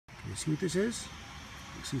You see what this is?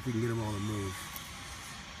 Let's see if we can get them all to move.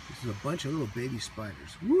 This is a bunch of little baby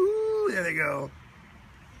spiders. Woo! There they go.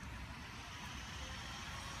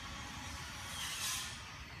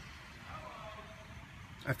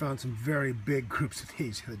 I found some very big groups of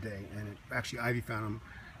these the other day, and actually Ivy found them,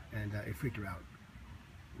 and it freaked her out.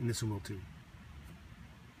 And this one will too.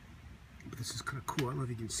 But this is kind of cool. I don't know if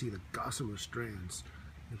you can see the gossamer strands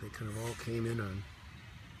that they kind of all came in on.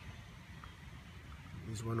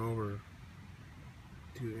 There's one over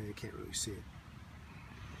to, and you can't really see it.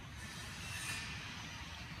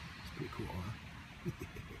 It's pretty cool, huh?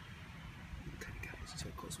 Kind of guys, that's how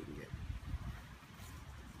close we can get.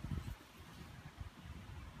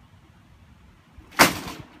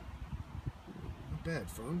 Not bad,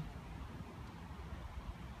 phone.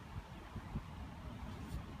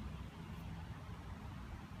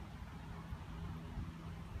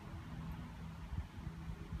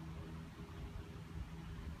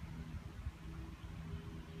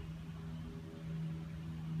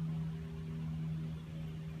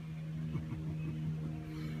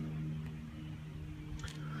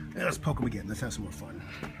 Yeah, let's poke them again. Let's have some more fun.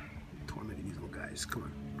 Tormenting these little guys. Come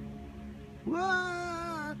on.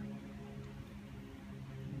 What?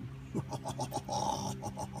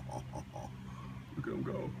 Look at them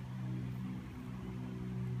go.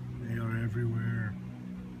 They are everywhere.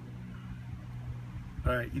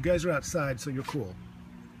 All right, you guys are outside, so you're cool.